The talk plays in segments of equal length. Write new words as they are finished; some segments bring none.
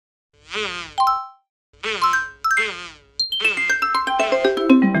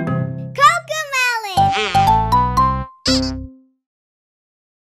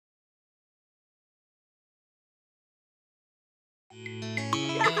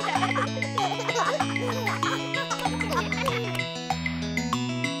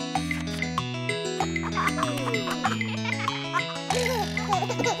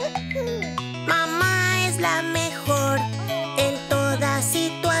Mamá es la mejor en toda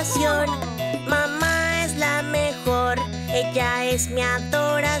situación. Mamá es la mejor, ella es mi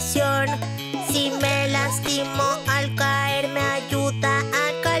adoración. Si me lastimo al caer me ayuda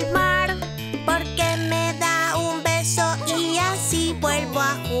a calmar, porque me da un beso y así vuelvo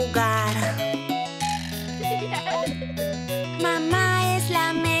a jugar. Mamá es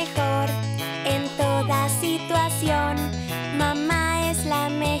la mejor en toda situación. Mamá es la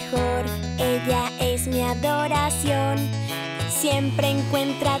mejor, ella es mi adoración. Siempre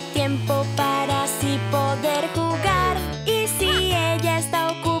encuentra tiempo para así poder jugar. Y si ella está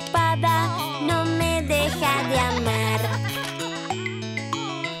ocupada, no me deja de amar.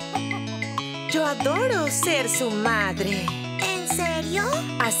 Yo adoro ser su madre. ¿En serio?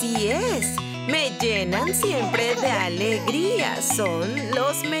 Así es. Me llenan siempre de alegría. Son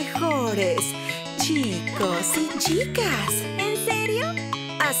los mejores chicos y chicas. ¿En serio?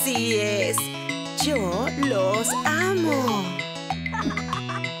 Así es. Yo los amo.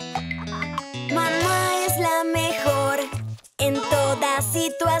 Mamá es la mejor en toda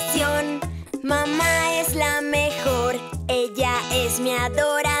situación. Mamá es la mejor, ella es mi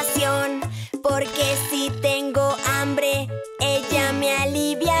adoración. Porque si tengo hambre, ella me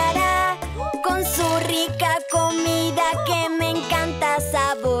aliviará con su rica comida que me encanta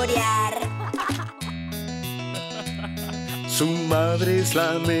saborear. Su madre es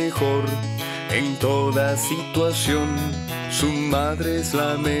la mejor en toda situación. Su madre es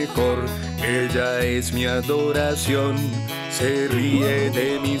la mejor, ella es mi adoración. Se ríe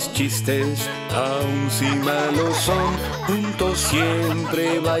de mis chistes, aun si malos son. Juntos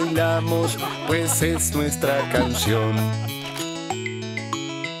siempre bailamos, pues es nuestra canción.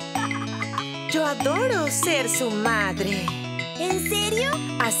 Yo adoro ser su madre. ¿En serio?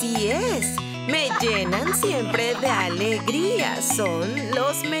 Así es. Me llenan siempre de alegría. Son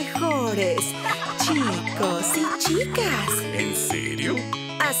los mejores chicos y chicas. ¿En serio?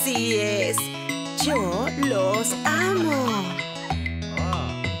 Así es. Yo los amo.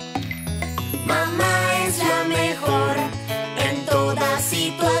 Mamá es la mejor en toda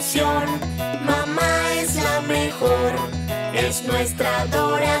situación. Mamá es la mejor, es nuestra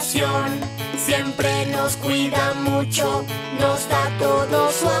adoración. Siempre nos cuida mucho, nos da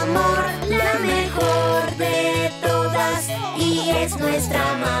todo su amor. La mejor de todas y es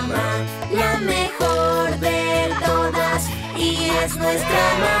nuestra mamá. La mejor de todas y es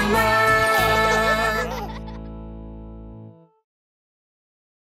nuestra mamá.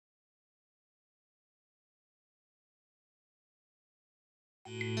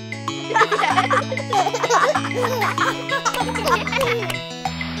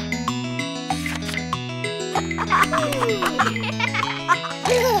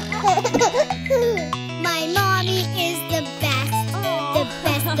 My mommy is the best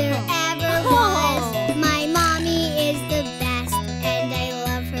there ever was. My mommy is the best, and I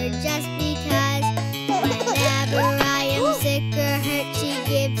love her just because. Whenever I am sick or hurt, she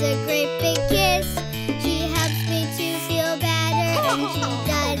gives a great big kiss. She helps me to feel better, and she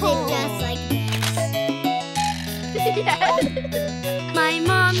does it just like this. My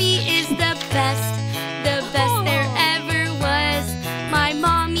mommy is the best there ever was. My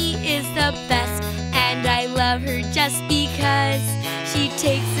mommy is the best, and I love her just because. She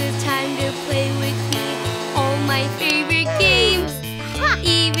takes the time to play with me all my favorite games.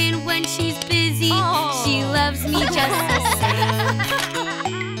 Even when she's busy, she loves me just the same.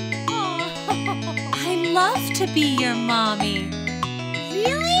 I love to be your mommy.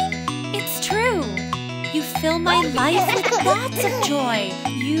 Really? It's true. You fill my life with lots of joy.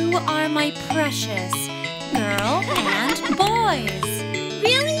 You are my precious girl and boys.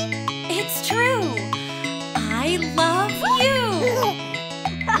 Really? It's true. I love you.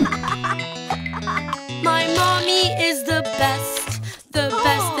 My mommy is the best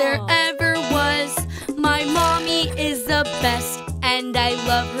there ever was. My mommy is the best, and I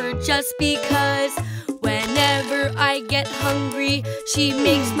love her just because. Whenever I get hungry, she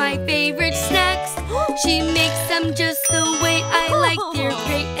makes my favorite snacks. She makes them just the way I like. They're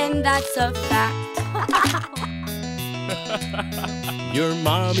great, and that's a fact. Your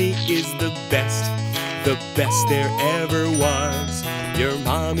mommy is the best there ever was. Your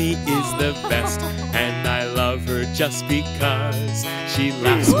mommy is the best, and I love her just because. She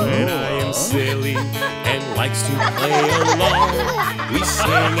laughs when I am silly and likes to play along. We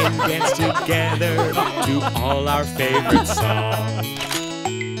sing and dance together to all our favorite songs.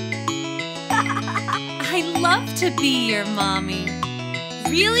 I love to be your mommy.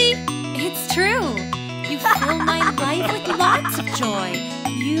 Really? It's true. You fill my life with lots of joy.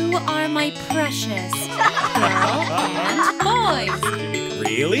 You are my precious girl and boys.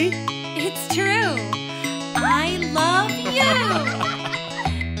 Really? It's true. I love you.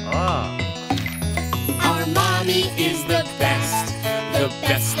 Our mommy is the best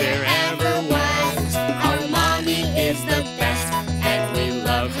there ever was. Our mommy is the best, and we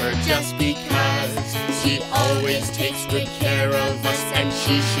love her just because. She always takes good care of us, and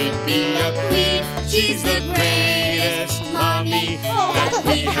she should be a queen. She's the greatest mommy that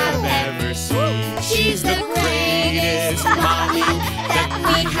we have ever seen. She's the greatest mommy that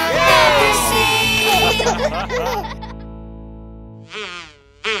we have ever seen.